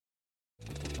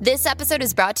This episode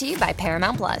is brought to you by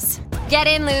Paramount Plus. Get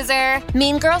in, loser!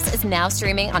 Mean Girls is now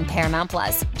streaming on Paramount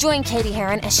Plus. Join Katie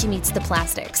Heron as she meets the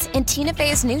plastics in Tina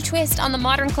Fey's new twist on the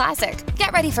modern classic.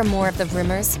 Get ready for more of the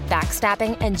rumors,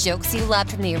 backstabbing, and jokes you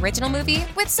loved from the original movie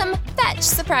with some fetch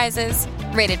surprises.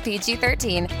 Rated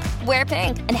PG-13. Wear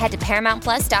pink and head to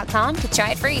ParamountPlus.com to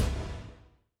try it free.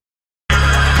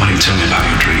 Why don't you tell me about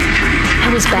your dream? I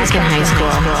was back in high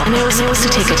school, and I was supposed to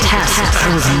take a test.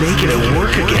 I was naked at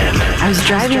work again. I was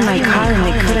driving my car, and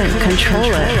I couldn't control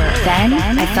it. Then,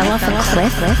 I fell off a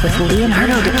cliff with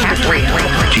Leonardo DiCaprio.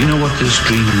 Do you know what this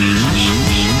dream means?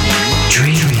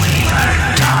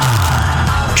 Dreamweaver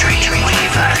Dawn.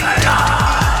 Dreamweaver Dawn.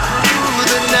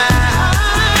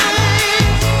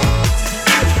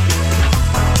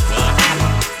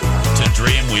 To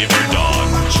Dreamweaver Dawn.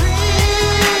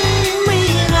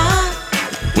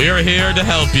 We are here to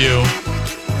help you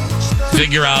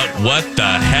figure out what the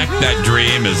heck that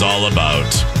dream is all about.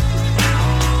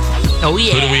 Oh,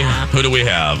 yeah. Who do we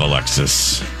have,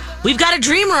 Alexis? We've got a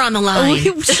dreamer on the line.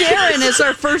 Sharon is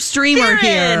our first dreamer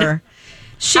here.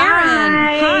 Sharon,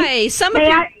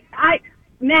 hi.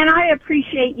 I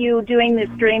appreciate you doing this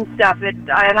dream stuff, and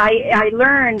I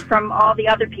learned from all the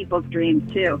other people's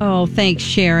dreams, too. Oh, thanks,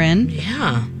 Sharon.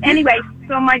 Yeah. Anyway,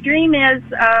 so my dream is,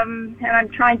 and I'm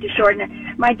trying to shorten it,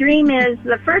 my dream is,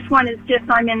 the first one is just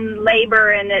I'm in labor,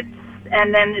 and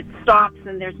then it stops,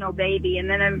 and there's no baby, and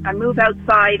then I move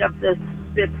outside of this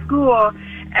school,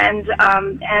 and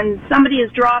somebody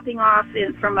is dropping off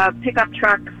from a pickup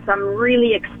truck some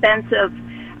really expensive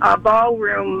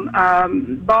ballroom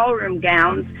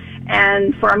gowns,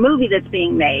 and for a movie that's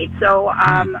being made. So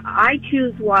I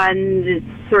choose one that's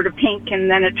sort of pink,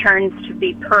 and then it turns to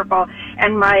be purple.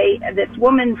 And this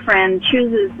woman friend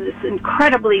chooses this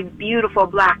incredibly beautiful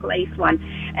black lace one.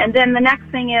 And then the next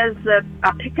thing is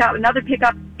another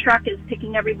pickup truck is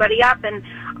picking everybody up, and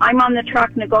I'm on the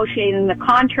truck negotiating the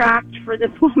contract for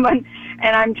this woman,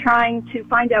 and I'm trying to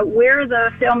find out where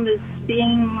the film is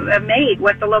being made,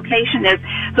 what the location is.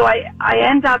 So I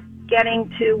end up getting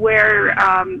to where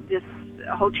this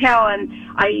hotel, and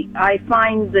I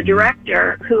find the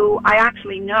director, who I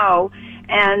actually know,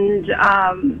 and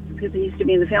because he used to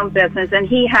be in the film business, and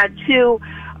he had two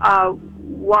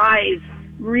wives,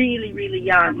 really, really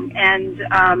young, and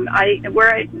we're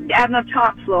at the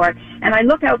top floor, and I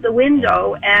look out the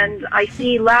window, and I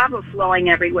see lava flowing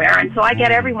everywhere, and so I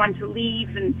get everyone to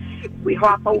leave, and we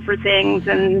hop over things,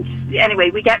 and anyway,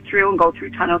 we get through and go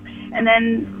through tunnels, and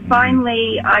then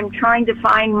finally, I'm trying to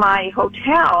find my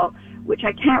hotel, which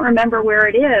I can't remember where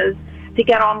it is, to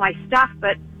get all my stuff,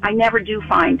 but I never do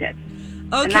find it.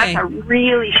 Okay. And that's a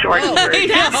really short version.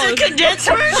 That's a condensed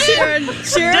version.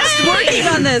 Sharon's working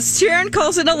on this. Sharon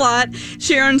calls it a lot.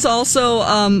 Sharon's also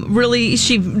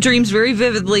she dreams very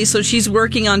vividly, so she's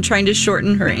working on trying to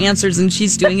shorten her answers, and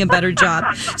she's doing a better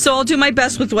job. So I'll do my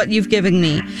best with what you've given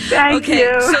me. Thank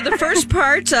you. So the first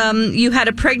part, you had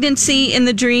a pregnancy in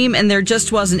the dream, and there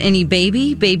just wasn't any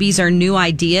baby. Babies are new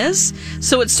ideas.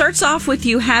 So it starts off with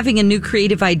you having a new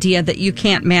creative idea that you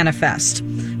can't manifest.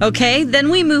 Okay, then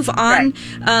we move on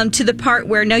to the part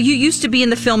where, now you used to be in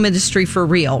the film industry for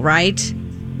real, right?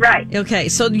 Right. Okay,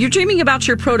 so you're dreaming about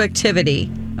your productivity,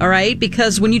 all right?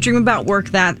 Because when you dream about work,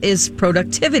 that is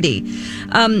productivity.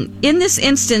 In this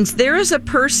instance, there is a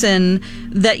person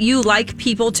that you like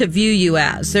people to view you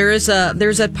as. There's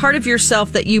a part of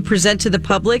yourself that you present to the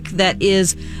public that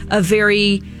is a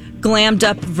very glammed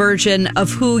up version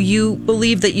of who you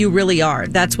believe that you really are.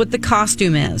 That's what the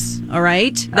costume is, all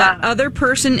right? That other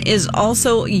person is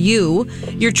also you.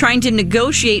 You're trying to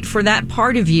negotiate for that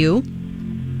part of you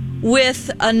with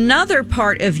another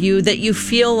part of you that you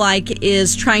feel like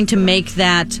is trying to make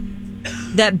that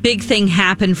big thing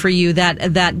happen for you,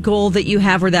 that goal that you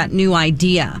have or that new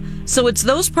idea. So it's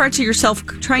those parts of yourself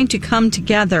trying to come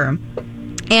together.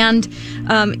 And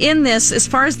in this, as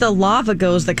far as the lava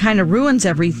goes, that kind of ruins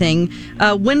everything.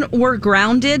 When we're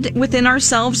grounded within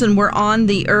ourselves and we're on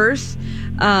the earth,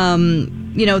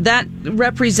 that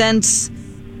represents,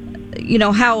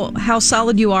 how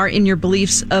solid you are in your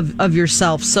beliefs of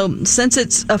yourself. So since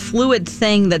it's a fluid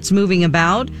thing that's moving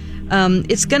about,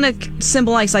 it's going to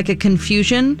symbolize like a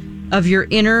confusion of your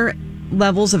inner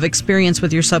levels of experience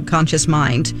with your subconscious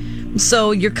mind.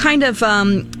 So you're kind of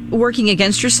working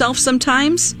against yourself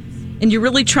sometimes, and you're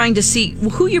really trying to see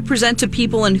who you present to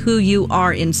people and who you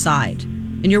are inside.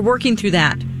 And you're working through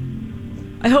that.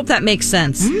 I hope that makes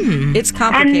sense. It's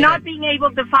complicated. And not being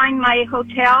able to find my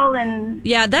hotel and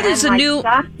that's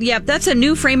a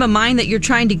new frame of mind that you're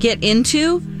trying to get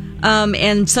into,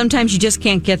 and sometimes you just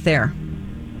can't get there.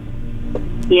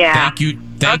 Yeah. Thank you,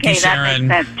 Sharon.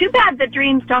 That makes sense. Too bad the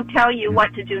dreams don't tell you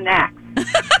what to do next.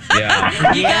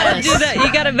 Yeah. You got to do that.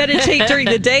 You got to meditate during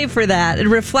the day for that and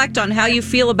reflect on how you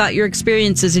feel about your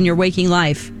experiences in your waking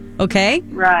life. Okay?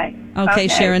 Right. Okay,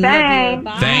 Sharon. Thanks.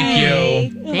 Love you.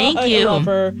 Thank you. Thank you.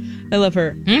 I love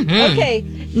her. Mm-hmm. Okay.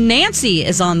 Nancy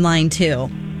is online too.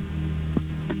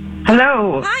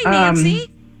 Hello. Hi, Nancy.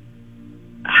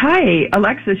 Hi,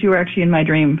 Alexis. You were actually in my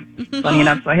dream, funny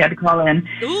enough, so I had to call in.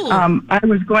 I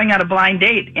was going on a blind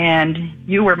date, and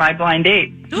you were my blind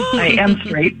date. I am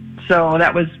straight, so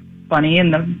that was funny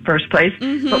in the first place.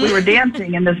 But we were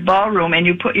dancing in this ballroom, and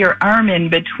you put your arm in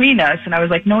between us, and I was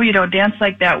like, no, you don't dance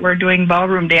like that. We're doing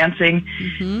ballroom dancing.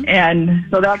 And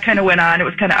so that kind of went on. It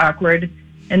was kind of awkward.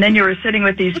 And then you were sitting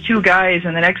with these two guys,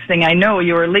 and the next thing I know,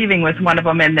 you were leaving with one of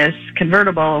them in this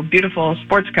convertible, beautiful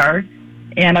sports car.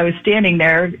 And I was standing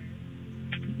there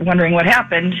wondering what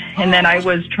happened. And then I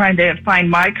was trying to find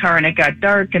my car, and it got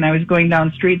dark, and I was going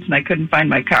down streets, and I couldn't find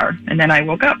my car. And then I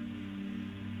woke up.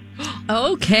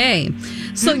 Okay.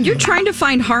 So you're trying to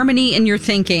find harmony in your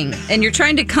thinking, and you're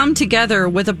trying to come together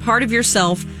with a part of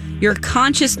yourself. You're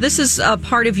conscious. This is a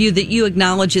part of you that you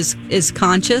acknowledge is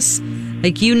conscious.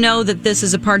 Like, you know that this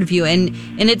is a part of you. And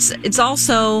it's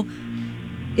also,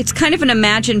 it's kind of an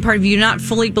imagined part of you, not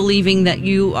fully believing that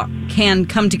you can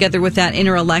come together with that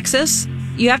inner Alexis.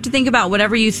 You have to think about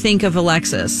whatever you think of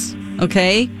Alexis.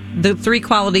 Okay? The three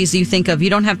qualities you think of.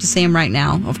 You don't have to say them right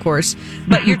now, of course.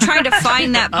 But you're trying to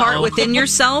find that part within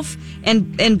yourself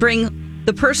and bring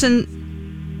the person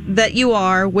that you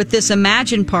are with this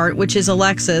imagined part, which is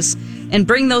Alexis, and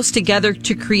bring those together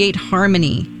to create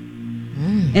harmony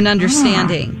and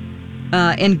understanding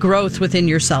and growth within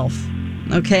yourself.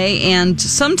 Okay? And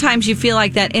sometimes you feel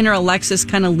like that inner Alexis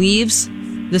kind of leaves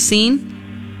the scene.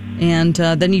 And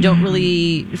then you don't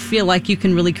really feel like you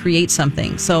can really create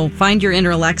something. So find your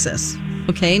inner Alexis.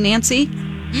 Okay, Nancy?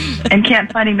 And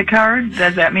can't finding the car,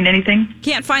 does that mean anything?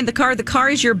 Can't find the car. The car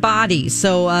is your body.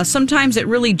 So sometimes it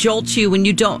really jolts you when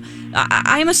you don't.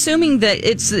 I'm assuming that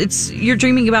it's you're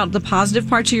dreaming about the positive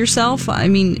parts of yourself. I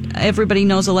mean, everybody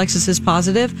knows Alexis is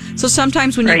positive. So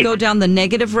sometimes when you go down the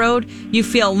negative road, you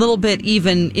feel a little bit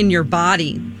even in your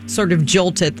body, sort of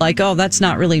jolted, like, oh, that's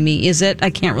not really me, is it? I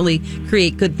can't really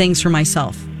create good things for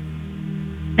myself.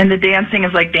 And the dancing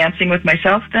is like dancing with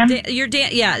myself then? You're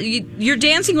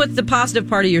dancing with the positive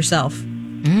part of yourself.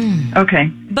 Okay.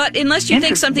 But unless you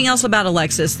think something else about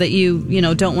Alexis that you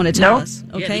don't want to tell us.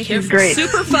 Okay? Yeah, great.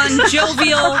 Super fun,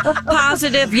 jovial,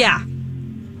 positive. Yeah.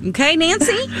 Okay,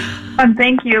 Nancy?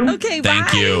 Thank you. Okay,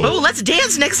 Thank bye. you. Oh, let's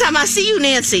dance next time I see you,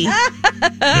 Nancy.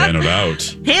 Yeah, no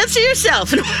doubt. Dance to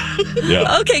yourself.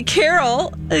 Yeah. Okay,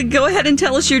 Carol, go ahead and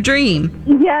tell us your dream.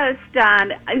 Yes,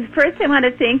 Don. First, I want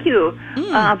to thank you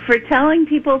for telling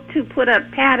people to put a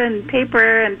pad and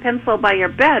paper and pencil by your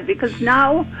bed, because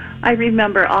now I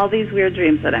remember all these weird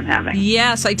dreams that I'm having.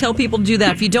 Yes, I tell people to do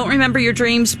that. If you don't remember your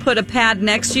dreams, put a pad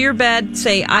next to your bed.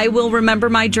 Say, I will remember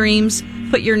my dreams.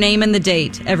 Put your name and the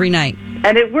date every night.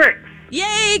 And it works.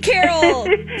 Yay, Carol!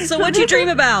 So what'd you dream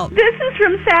about? This is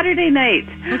from Saturday night.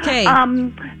 Okay.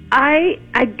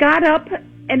 I got up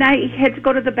and I had to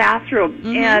go to the bathroom,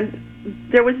 and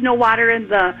there was no water in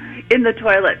the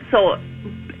toilet, so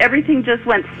everything just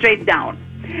went straight down.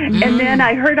 And then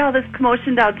I heard all this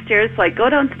commotion downstairs, so I go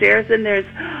downstairs, and there's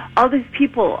all these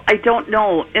people I don't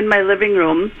know in my living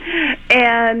room,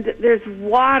 and there's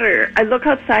water. I look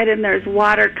outside, and there's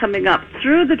water coming up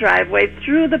through the driveway,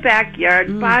 through the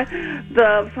backyard, by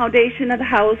the foundation of the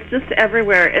house, just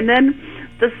everywhere. And then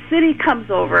the city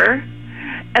comes over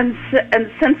and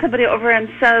sends somebody over and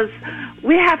says,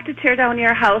 we have to tear down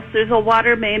your house. There's a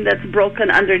water main that's broken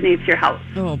underneath your house.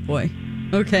 Oh, boy.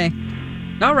 Okay.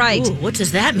 All right. Ooh, what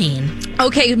does that mean?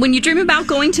 Okay, when you dream about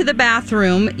going to the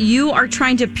bathroom, you are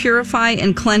trying to purify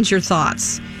and cleanse your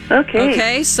thoughts.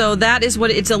 Okay, so that is what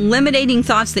it's eliminating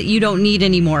thoughts that you don't need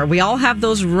anymore. We all have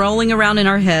those rolling around in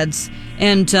our heads,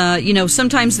 and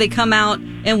sometimes they come out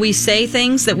and we say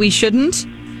things that we shouldn't,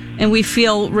 and we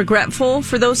feel regretful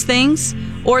for those things,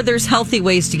 or there's healthy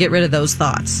ways to get rid of those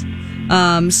thoughts.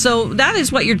 So that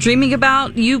is what you're dreaming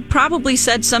about. You probably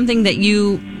said something that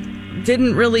you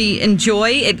didn't really enjoy.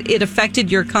 It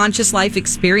affected your conscious life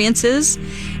experiences.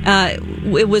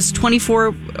 It was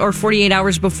 24 or 48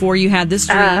 hours before you had this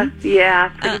dream. Yeah,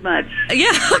 pretty much.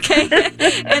 Yeah,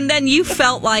 okay. And then you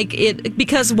felt like it,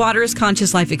 because water is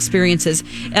conscious life experiences,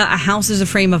 a house is a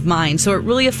frame of mind. So it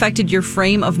really affected your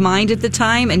frame of mind at the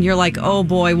time. And you're like, oh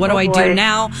boy, what do I do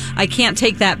now? I can't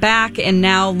take that back. And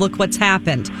now look what's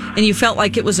happened. And you felt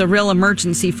like it was a real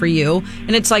emergency for you.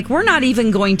 And it's like, we're not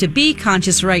even going to be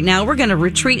conscious right now. We're going to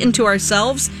retreat into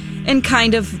ourselves and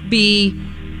kind of be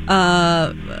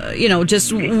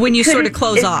just when you sort of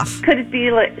close off. Could it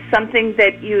be like something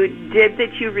that you did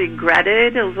that you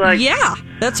regretted? It was like, yeah,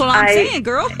 that's what I'm saying,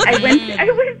 girl. I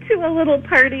went to a little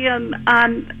party on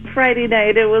Friday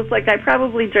night. It was like I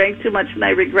probably drank too much and I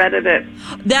regretted it.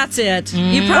 That's it.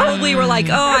 You probably were like,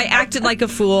 oh, I acted like a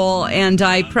fool and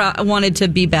I wanted to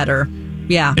be better.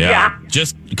 Yeah.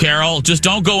 Just, Carol, just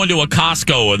don't go into a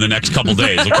Costco in the next couple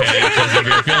days, okay? Because if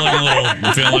you're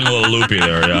feeling a little loopy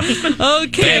there, yeah.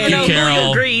 Okay. Thank you,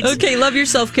 Carol. Okay, love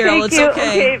yourself, Carol. Thank it's you.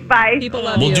 okay. Okay, bye. People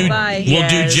love you. Bye. We'll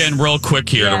do Jen real quick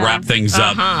here to wrap things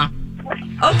up.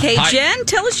 Okay, Hi. Jen,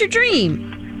 tell us your dream.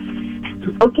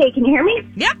 Okay, can you hear me?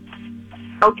 Yep.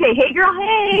 Okay, hey girl,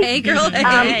 hey. Hey, girl,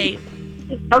 hey.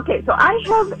 Okay, so I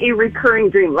have a recurring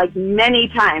dream, like many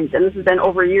times, and this has been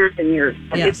over years and years.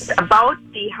 And Yes. It's about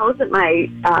the house that my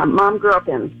mom grew up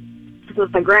in. So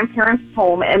it's my grandparents'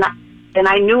 home, and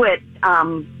I knew it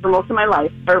for most of my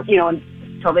life, or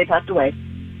until they passed away.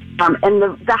 And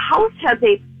the house has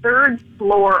a third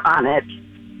floor on it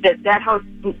that house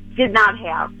did not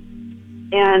have.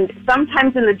 And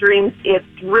sometimes in the dreams, it's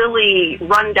really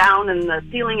run down, and the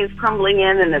ceiling is crumbling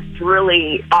in, and it's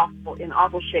really in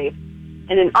awful shape.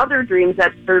 And in other dreams,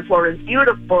 that third floor is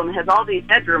beautiful and has all these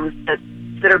bedrooms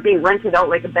that are being rented out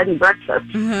like a bed and breakfast.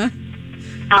 Mm-hmm.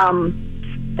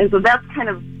 And so that's kind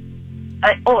of...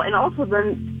 and also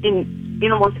then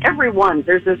in almost every one,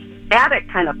 there's this attic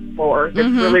kind of floor that's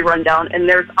really run down, and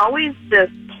there's always this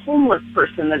homeless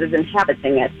person that is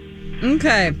inhabiting it.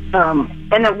 Okay. And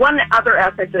then one other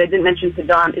aspect that I didn't mention to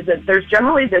Dawn is that there's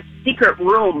generally this secret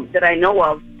room that I know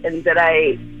of and that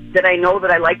I know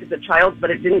that I liked as a child, but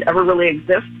it didn't ever really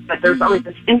exist. But there's always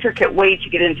this intricate way to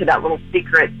get into that little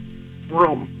secret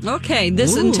room. Okay,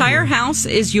 this entire house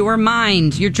is your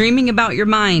mind. You're dreaming about your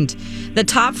mind. The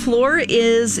top floor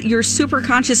is your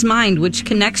superconscious mind, which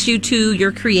connects you to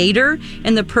your creator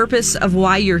and the purpose of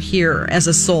why you're here as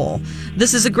a soul.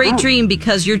 This is a great dream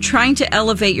because you're trying to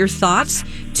elevate your thoughts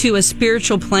to a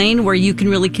spiritual plane where you can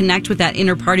really connect with that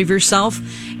inner part of yourself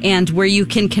and where you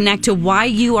can connect to why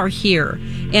you are here.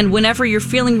 And whenever you're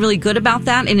feeling really good about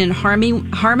that and in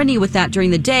harmony with that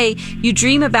during the day, you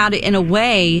dream about it in a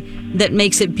way that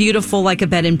makes it beautiful like a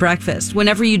bed and breakfast.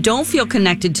 Whenever you don't feel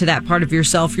connected to that part of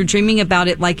yourself, you're dreaming about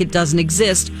it like it doesn't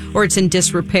exist or it's in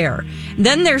disrepair.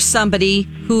 Then there's somebody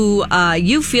who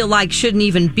you feel like shouldn't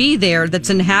even be there that's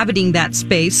inhabiting that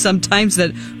space sometimes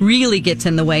that really gets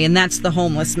in the way, and that's the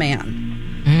homeless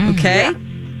man. Okay? Yeah.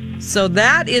 So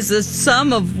that is the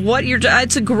sum of what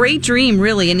it's a great dream,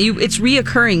 really, and it's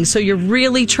reoccurring. So you're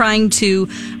really trying to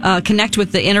connect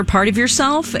with the inner part of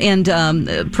yourself and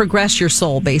progress your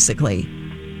soul, basically.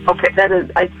 Okay,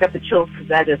 I just got the chills because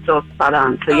that is so spot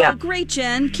on. So yeah. Great,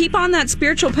 Jen. Keep on that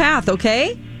spiritual path,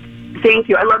 okay? Thank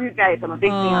you. I love you guys. I'm a big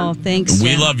fan. Oh, thanks, Jen.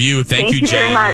 We love you. Thank you, very Jen. much.